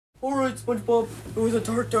Alright, SpongeBob. It was a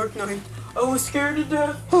dark, dark night. I was scared to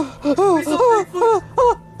death. We saw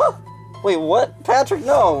Bigfoot. Wait, what? Patrick,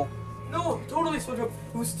 no. No, totally, SpongeBob.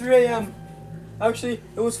 It was 3 a.m. Actually,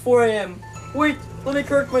 it was 4 a.m. Wait, let me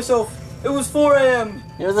correct myself. It was 4 a.m.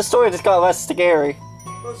 You know, the story just got less scary.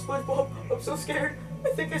 Oh, SpongeBob, I'm so scared. I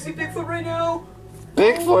think I see Bigfoot right now.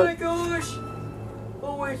 Bigfoot? Oh my gosh.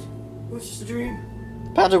 Oh wait, it was just a dream.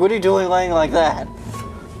 Patrick, what are you doing laying like that?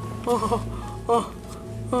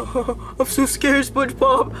 I'm so scared,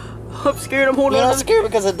 SpongeBob. I'm scared. I'm holding You're on. not scared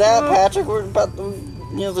because of that, Patrick. We're about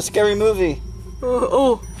the, the scary movie.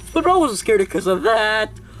 SpongeBob wasn't scared because of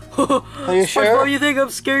that. Are you sure? SpongeBob, you think I'm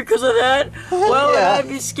scared because of that? Well, Yeah. I'd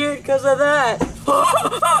be scared because of that.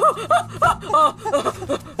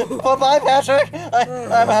 Well, bye, Patrick.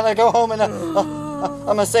 I'm gonna go home and I'm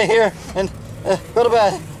gonna stay here and go to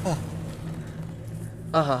bed.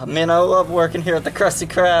 Man, I love working here at the Krusty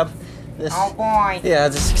Krab. Oh boy. Yeah,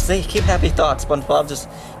 just keep happy thoughts, SpongeBob. Just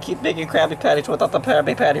keep making Krabby Patties without the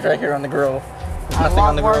Krabby Patty right here on the grill. There's I nothing on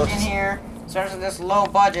love the grill. working here, especially this low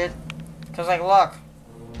budget. Cause like, look,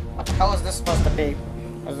 what the hell is this supposed to be?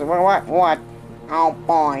 What? Oh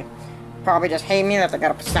boy. Probably just hate me that they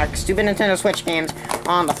gotta stack stupid Nintendo Switch games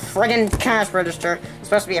on the friggin' cash register. It's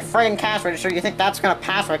supposed to be a friggin' cash register. You think that's gonna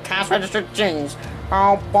pass for a cash register? Jeez.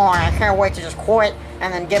 Oh boy, I can't wait to just quit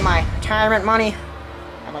and then get my retirement money.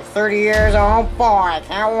 I'm like 30 years. Oh boy, I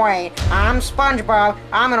can't wait. I'm SpongeBob.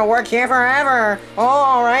 I'm gonna work here forever. Oh,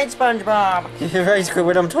 alright, SpongeBob. You're right,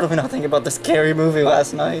 Squidward. I'm totally not thinking about the scary movie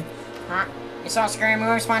last night. Huh? You saw a scary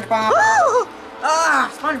movie, SpongeBob?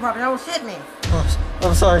 SpongeBob, you almost hit me. Oh,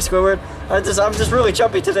 I'm sorry, Squidward. I'm just really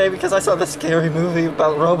jumpy today because I saw the scary movie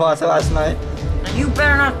about robots last night. Now you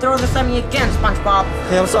better not throw this at me again, SpongeBob.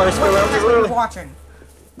 Yeah, I'm sorry, Squidward. I'm just What are you really watching?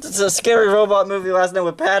 It's a scary robot movie last night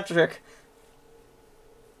with Patrick.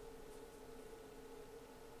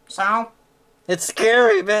 So? It's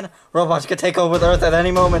scary, man. Robots could take over the Earth at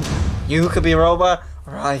any moment. You could be a robot,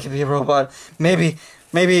 or I could be a robot. Maybe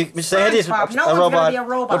Sandy's a SpongeBob, no one's robot. gonna be a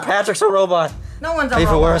robot. Or Patrick's a robot. No one's a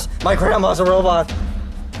Even robot. worse, my grandma's a robot.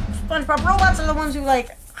 SpongeBob, robots are the ones who, like,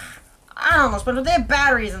 I don't know, SpongeBob, they have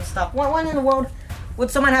batteries and stuff. When in the world would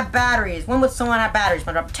someone have batteries? When would someone have batteries,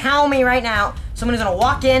 SpongeBob? Tell me right now, someone is gonna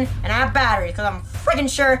walk in and have batteries, because I'm freaking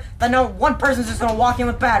sure that no one person's just gonna walk in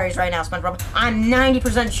with batteries right now, SpongeBob. I'm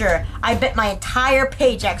 90% sure. I bet my entire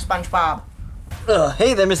paycheck, SpongeBob.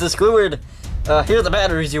 Hey there, Mrs. Squidward. Here are the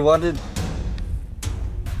batteries you wanted.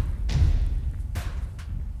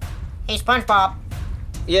 Hey, SpongeBob.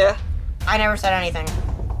 Yeah? I never said anything.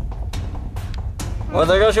 Well,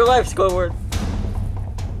 there goes your life, Squidward.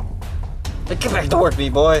 Hey, get back to work,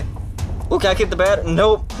 me-boy. Oh, can I keep the bat?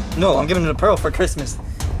 Nope. No, I'm giving it a Pearl for Christmas.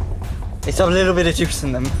 They still have a little bit of juice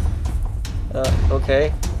in them.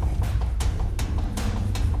 Okay.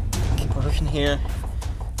 Keep working here.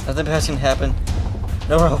 Nothing bad's gonna happen.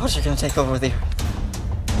 No robots are gonna take over the Earth.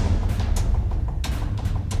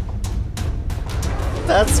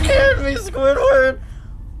 That scared me, Squidward!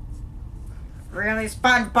 Really,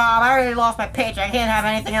 SpongeBob? I already lost my paycheck. I can't have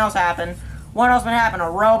anything else happen. What else would happen? A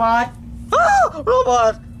robot? Ah!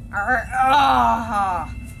 Robot!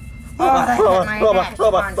 That hit my neck,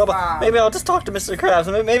 Robot. SpongeBob. Maybe I'll just talk to Mr. Krabs.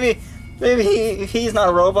 Maybe he's not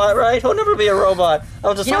a robot, right? He'll never be a robot.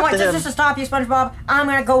 I'll just You know talk what? to him. Just to stop you, SpongeBob, I'm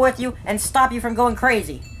gonna go with you and stop you from going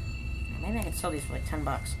crazy. Maybe I can sell these for like $10.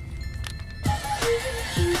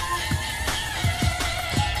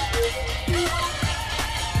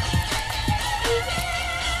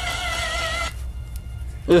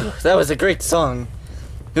 Ooh, that was a great song.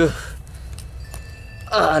 Ooh.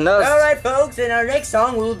 No. Alright, folks, and our next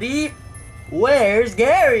song will be Where's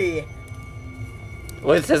Gary?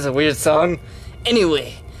 What, that's a weird song.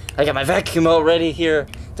 Anyway, I got my vacuum all ready here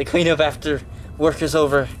to clean up after work is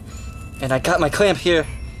over. And I got my clamp here.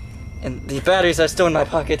 And the batteries are still in my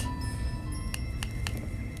pocket.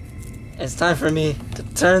 It's time for me to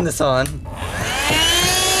turn this on.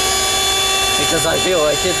 Because I feel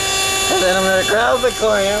like it. And then I'm gonna grab the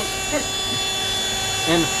clamp.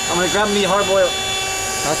 And I'm gonna grab me hard-boiled...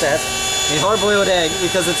 Not that. A hard-boiled egg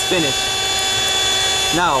because it's finished.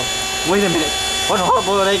 Now, wait a minute. What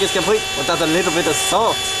hard-boiled egg is complete without a little bit of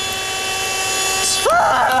salt?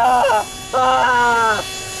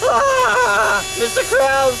 Mr.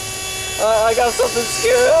 Krabs! I got something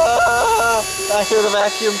scary. I hear the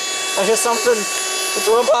vacuum. I hear something. It's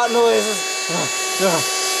robot noises.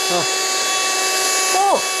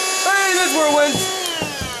 Oh! Hey, that's where it went!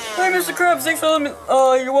 Hey, Mr. Krabs, thanks for letting me...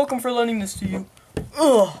 you're welcome for lending this to you.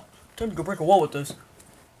 Ugh! Time to go break a wall with this. Me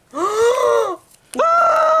egg!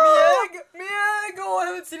 Oh, I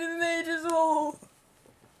haven't seen it in ages. Oh!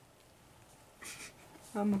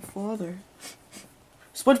 I'm a father.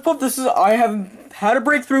 SpongeBob, I have had a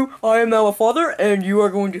breakthrough. I am now a father, and you are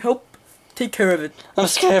going to help take care of it. I'm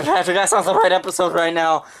scared, Patrick. That's not the right episode right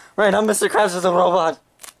now. Right now, Mr. Krabs is a robot.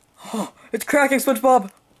 Oh, it's cracking,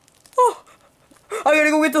 SpongeBob. Oh, I gotta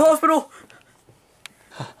go get to the hospital.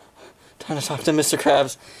 Time to talk to Mr.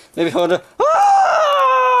 Krabs. Maybe hold on.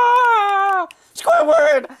 Ah!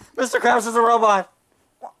 Squidward! Mr. Krabs is a robot.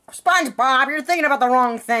 SpongeBob, you're thinking about the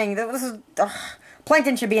wrong thing. This is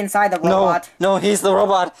Plankton should be inside the robot. No, he's the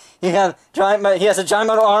robot. He has a giant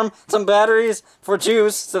metal arm, some batteries for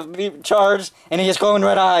juice to be charged, and he has glowing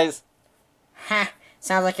red eyes. Ha!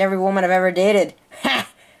 Sounds like every woman I've ever dated. Ha!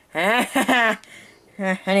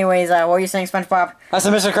 Anyways, what were you saying, SpongeBob? I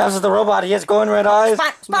said Mr. Krabs is the robot. He has glowing red eyes.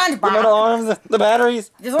 SpongeBob! The metal arms, the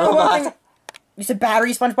batteries. There's only one thing. You said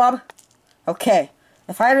battery, SpongeBob? Okay.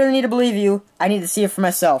 If I really need to believe you, I need to see it for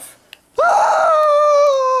myself.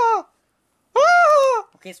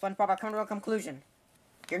 Okay, SpongeBob, I've come to a conclusion.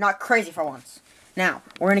 You're not crazy for once. Now,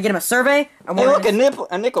 we're gonna get him a survey. And Hey, look, a nickel.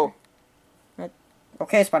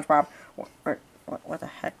 Okay, SpongeBob. What the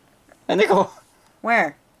heck? A nickel.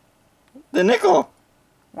 Where? The nickel.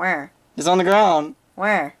 Where? It's on the ground.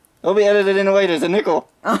 Where? It'll be edited in later. It's a nickel.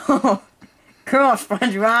 Oh, cool,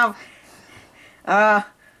 SpongeBob. I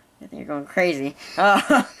think you're going crazy.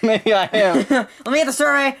 Maybe I am. Let me get the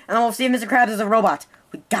survey, and then we'll see if Mr. Krabs is a robot.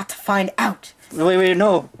 We got to find out. Wait,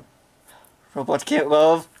 no. Robots can't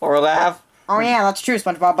love or laugh. Oh yeah, that's true,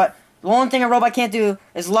 SpongeBob, but the only thing a robot can't do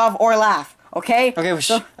is love or laugh, okay? Okay,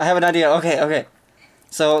 I have an idea. Okay.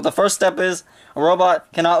 So, the first step is, a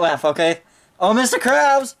robot cannot laugh, okay? Oh, Mr.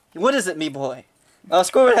 Krabs! What is it, me boy?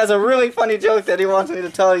 Squidward has a really funny joke that he wants me to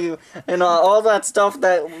tell you, and all that stuff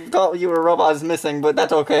that thought you were a robot is missing, but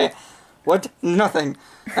that's okay. What? Nothing.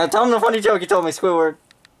 Tell him the funny joke you told me, Squidward.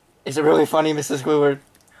 Is it really funny, Mr. Squidward?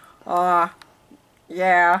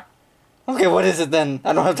 Yeah. Okay, what is it then?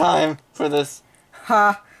 I don't have time for this.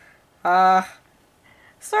 Well,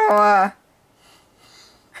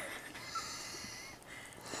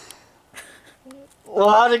 Well,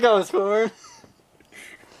 how'd it go, Squidward?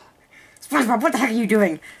 SpongeBob, what the heck are you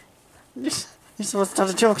doing? You're supposed to tell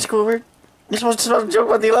a joke, Squidward. You're supposed to tell a joke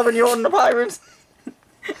about the 11-year-old and the pirates.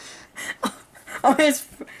 Oh, it's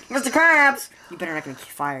Mr. Krabs! You better not get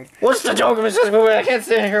fired. What's the joke, Mr. Squidward? I can't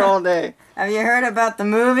stay here all day. Have you heard about the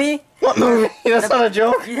movie? What movie? That's not a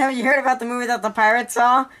joke. Have you heard about the movie that the pirates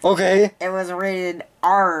saw? Okay. It was rated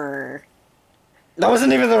R. That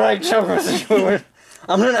wasn't even the right joke, Mr. Squidward.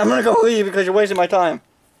 I'm gonna go leave because you're wasting my time.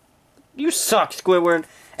 You suck, Squidward.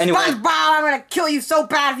 Anyway. SpongeBob, I'm gonna kill you so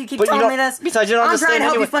bad if you keep telling me this. Besides, you don't understand. I'm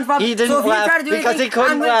trying to help you, SpongeBob. He didn't so if laugh you try to do because anything, he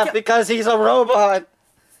couldn't laugh because he's a robot.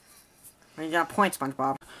 You got a point,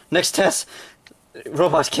 SpongeBob. Next test.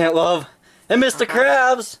 Robots can't love. And Mr.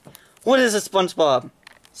 Krabs. What is it, SpongeBob?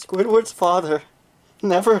 Squidward's father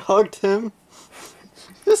never hugged him.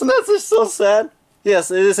 Isn't that just so sad? Yes,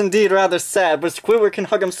 it is indeed rather sad, but Squidward can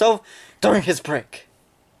hug himself during his break.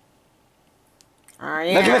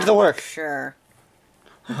 Yeah. Now get back to the work. Sure.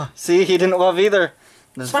 See, he didn't love either.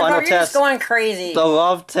 This final you're test. just going crazy. The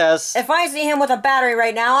love test. If I see him with a battery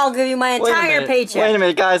right now, I'll give you my entire paycheck. Wait a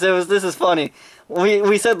minute, guys. This is funny.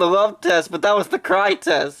 We said the love test, but that was the cry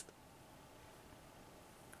test.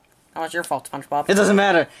 That was your fault, SpongeBob. It doesn't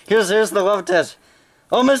matter. Here's the love test.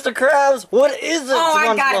 Oh, Mr. Krabs, what is it, Oh,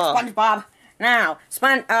 SpongeBob? I got it, SpongeBob. Now,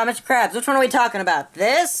 Mr. Krabs, which one are we talking about?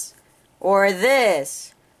 This or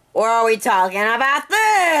this? Or are we talking about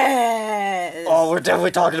this? Oh, we're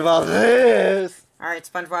definitely talking about this. Alright,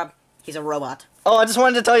 SpongeBob, he's a robot. Oh, I just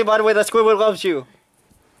wanted to tell you, by the way, that Squidward loves you.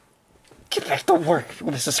 Get back to work,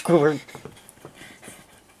 Mr. Squidward.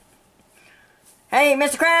 Hey,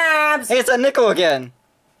 Mr. Krabs! Hey, it's that nickel again.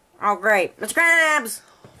 Oh, great. Mr. Krabs!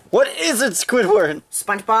 What is it, Squidward?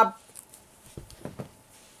 SpongeBob.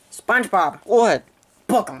 SpongeBob. What?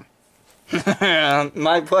 Book him.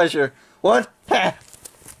 My pleasure. What?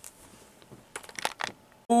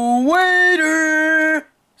 Waiter!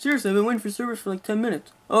 Seriously, I've been waiting for service for like 10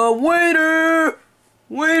 minutes. Waiter!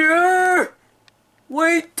 Waiter!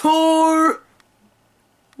 Waiter!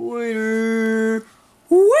 Waiter!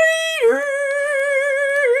 Waiter!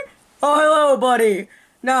 Oh, hello, buddy.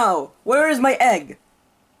 Now, where is my egg?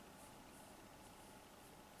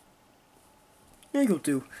 There you go,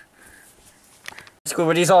 too.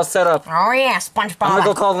 Squidward, he's all set up. Oh, yeah, SpongeBob. I'm gonna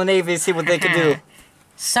go call the Navy and see what they can do.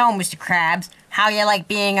 So, Mr. Krabs, how you like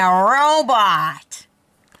being a robot?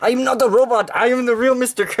 I'm not a robot. I am the real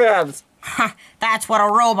Mr. Krabs. That's what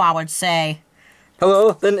a robot would say.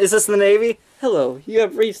 Hello? Then is this the Navy? Hello, you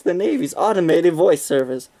have reached the Navy's automated voice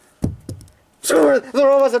service. Squidward, the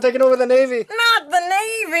robots are taking over the Navy. Not the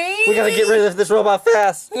Navy! We gotta get rid of this robot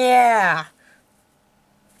fast. Yeah.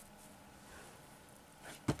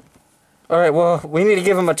 Alright, well, we need to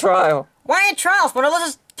give him a trial. Why a trial, Spongebob? Let's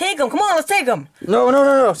just take him. Come on, let's take him. No,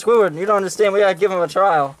 Squidward, you don't understand. We gotta give him a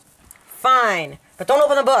trial. Fine. But don't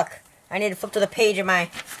open the book. I need to flip to the page of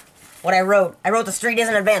what I wrote. I wrote this 3 days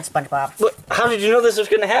in advance, SpongeBob. But how did you know this was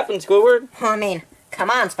gonna happen, Squidward? I mean,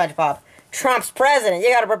 come on, SpongeBob. Trump's president.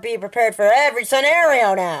 You gotta be prepared for every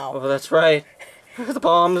scenario now. Oh, that's right. The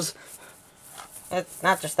bombs. It's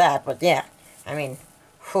not just that, but yeah. I mean,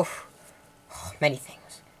 whew, many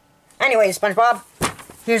things. Anyways, SpongeBob,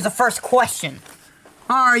 here's the first question.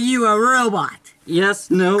 Are you a robot? Yes,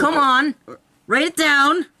 no. Come on. Write it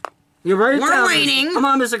down. You're right. We're waiting. Come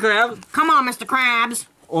on, Mr. Krabs. Come on, Mr. Krabs.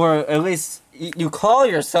 Or at least you call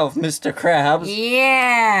yourself Mr. Krabs.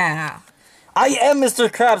 Yeah. I am Mr.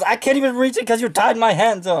 Krabs. I can't even reach it because you tied my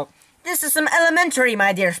hands up. This is some elementary,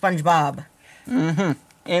 my dear SpongeBob. Mm-hmm.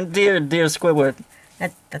 And dear Squidward. You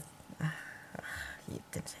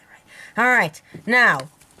didn't say it right. Alright, now,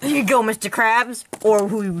 here you go, Mr. Krabs, or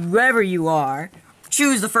whoever you are.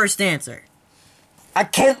 Choose the first answer. I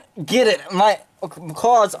can't get it. My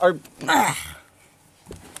claws are...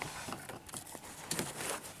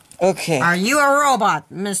 Okay. Are you a robot,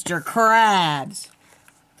 Mr. Krabs?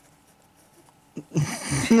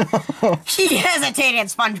 No. He hesitated,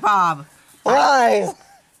 SpongeBob. Lies.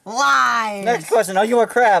 Lies. Next question. Are you a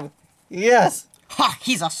crab? Yes. Ha!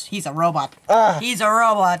 He's a robot. He's a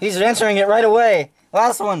robot. He's answering it right away.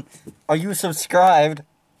 Last one. Are you subscribed?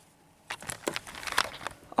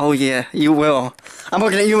 Oh yeah, you will. I'm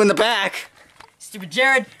looking at you in the back. Stupid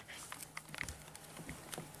Jared.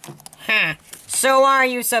 Huh. So are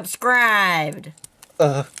you subscribed?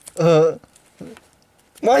 Why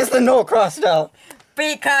is the no crossed out?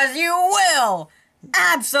 Because you will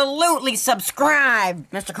absolutely subscribe,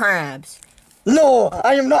 Mr. Krabs. No,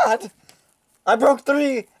 I am not. I broke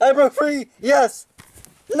 3. I broke 3. Yes.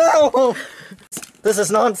 No. This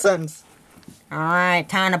is nonsense. Alright,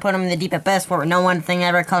 time to put him in the deep abyss where no one thing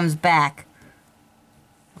ever comes back.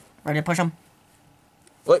 Ready to push him?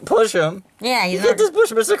 Wait, push him? Yeah, You can't just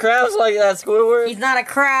push Mr. Krabs like that, Squidward. He's not a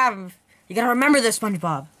crab. You gotta remember this,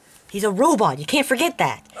 SpongeBob. He's a robot. You can't forget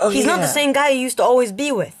that. Oh, He's not the same guy you used to always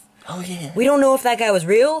be with. Oh, yeah. We don't know if that guy was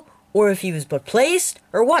real, or if he was replaced,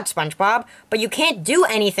 or what, SpongeBob, but you can't do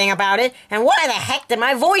anything about it, and why the heck did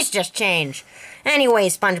my voice just change? Anyway,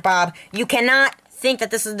 SpongeBob, you cannot think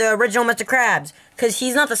that this is the original Mr. Krabs, because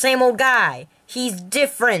he's not the same old guy. He's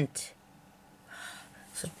different.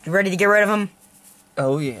 So, you ready to get rid of him?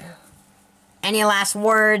 Oh, yeah. Any last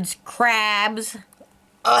words, Krabs?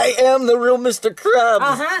 I am the real Mr. Krabs.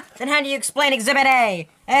 Uh-huh. Then how do you explain Exhibit A?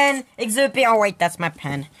 And Exhibit B... Oh, wait, that's my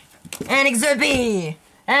pen. And Exhibit B.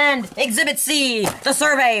 And Exhibit C. The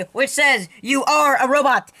survey, which says you are a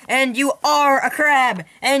robot. And you are a crab.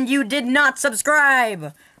 And you did not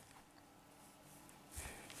subscribe.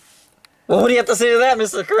 Well, what do you have to say to that,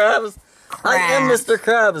 Mr. Krabs? I am Mr.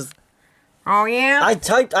 Krabs. Oh, yeah? I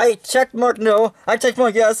checked mark no, I checked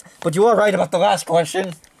mark yes, but you are right about the last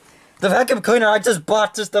question. The vacuum cleaner I just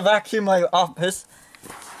bought just to vacuum my office.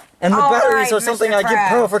 And the batteries are something I give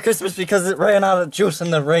Pearl for Christmas because it ran out of juice in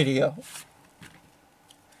the radio.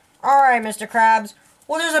 Alright, Mr. Krabs.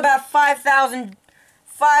 Well, there's about 5,000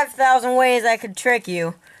 ways I could trick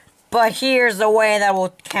you. But here's the way that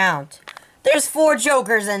will count. There's 4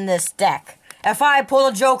 jokers in this deck. If I pull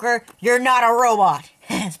a joker, you're not a robot.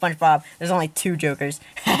 SpongeBob, there's only 2 jokers.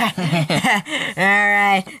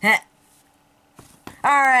 Alright.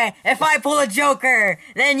 Alright, if I pull a joker,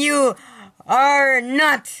 then you are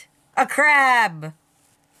not a crab.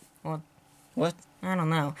 What? I don't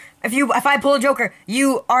know. If I pull a joker,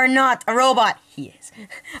 you are not a robot. He is.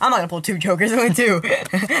 I'm not gonna pull 2 jokers, only 2.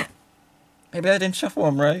 Maybe I didn't shuffle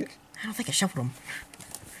them right. I don't think I shuffled them.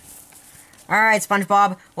 Alright,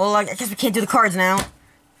 SpongeBob. Well, I guess we can't do the cards now.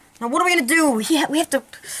 Now, what are we gonna do? We have to...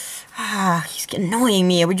 he's annoying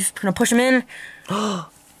me. Are we just gonna push him in?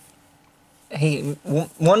 Hey,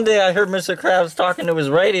 one day I heard Mr. Krabs talking to his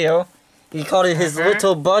radio. He called it his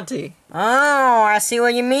little buddy. Oh, I see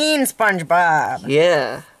what you mean, SpongeBob.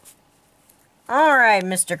 Yeah. Alright,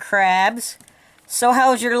 Mr. Krabs. So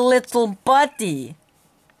how's your little buddy?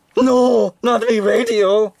 No, not a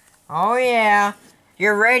radio. Oh, yeah.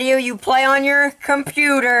 Your radio you play on your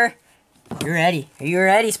computer. You ready? Are you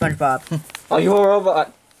ready, SpongeBob? Are you a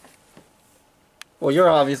robot? Well, you're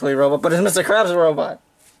obviously a robot, but is Mr. Krabs a robot?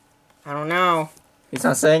 I don't know. He's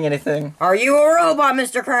not saying anything. Are you a robot,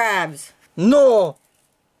 Mr. Krabs? No!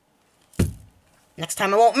 Next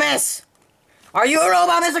time I won't miss. Are you a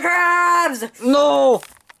robot, Mr. Krabs? No!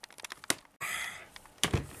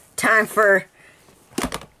 time for...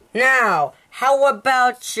 Now, how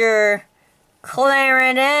about your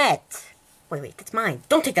clarinet? Wait, that's mine.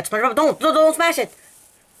 Don't take that, SpongeBob. Don't smash it.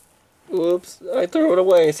 Whoops, I threw it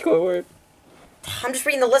away, Squidward. I'm just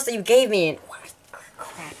reading the list that you gave me. And...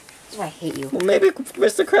 Crap. That's why I hate you. Well, maybe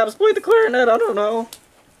Mr. Krabs played the clarinet, I don't know.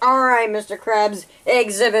 Alright, Mr. Krabs,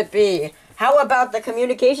 Exhibit B. How about the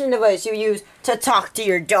communication device you use to talk to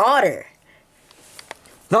your daughter?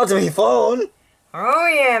 Not to be phone. Oh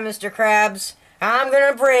yeah, Mr. Krabs. I'm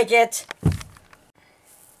gonna break it.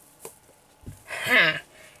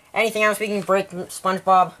 Anything else we can break,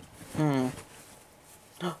 SpongeBob?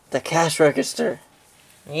 The cash register.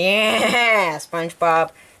 Yeah, SpongeBob.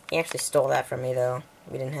 He actually stole that from me, though.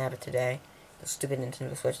 We didn't have it today. The stupid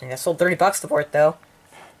Nintendo Switch thing. I sold $30 for it, though.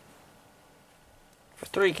 For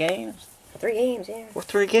 3 games? For 3 games, yeah. What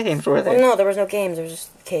 3 games were they? Well, no, there was no games. There was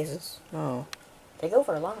just cases. Oh. They go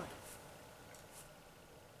for a lot.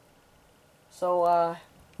 So,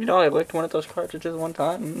 You know, I licked one of those cartridges one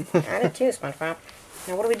time. I did too, SpongeBob.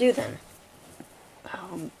 Now, what do we do then?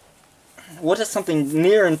 What is something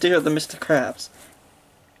near and dear to Mr. Krabs?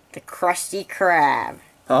 The Krusty Krab.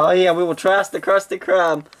 Oh yeah, we will trash the Krusty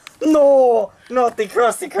Krab. No, not the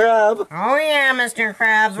Krusty Krab. Oh yeah, Mr.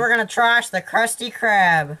 Krabs, we're gonna trash the Krusty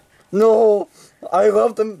Krab. No, I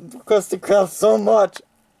love the Krusty Krab so much.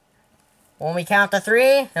 When we count to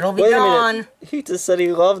 3, it'll be Wait gone. a minute. He just said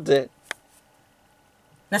he loved it.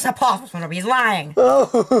 That's not possible, SpongeBob. He's lying.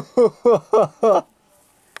 Oh.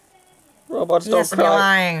 Robots He don't has to be cry.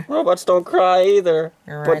 lying. Robots don't cry either.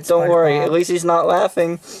 You're But right, don't worry, SpongeBob. at least he's not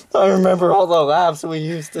laughing. I remember all the laughs we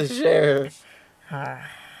used to share.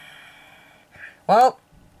 Well,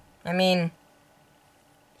 I mean...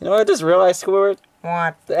 You know what I just realized, Squidward?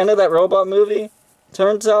 What? The end of that robot movie,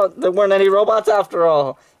 turns out there weren't any robots after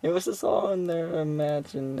all. It was just all in their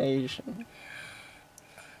imagination.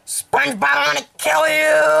 SpongeBob, I'm gonna kill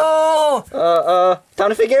you! Time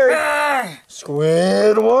to figure it.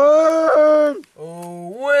 Squidward! Oh,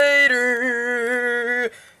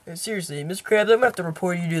 waiter! Seriously, Mr. Krabs, I'm gonna have to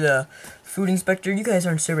report you to the food inspector. You guys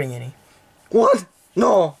aren't serving any. What?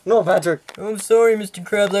 No, Patrick. I'm sorry, Mr.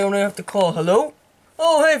 Krabs, I'm gonna have to call. Hello?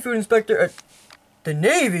 Oh, hey, food inspector. The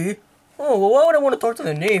Navy? Oh, well, why would I want to talk to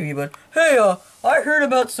the Navy? But, hey, I heard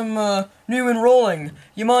about some, new enrolling.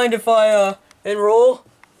 You mind if I, enroll?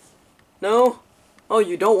 No? Oh,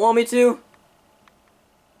 you don't want me to?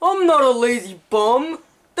 I'm not a lazy bum.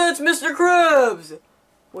 That's Mr. Krabs.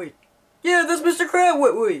 Wait. Yeah, that's Mr. Krabs.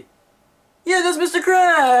 Wait. Yeah, that's Mr.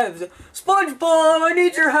 Krabs. SpongeBob, I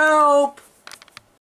need your help.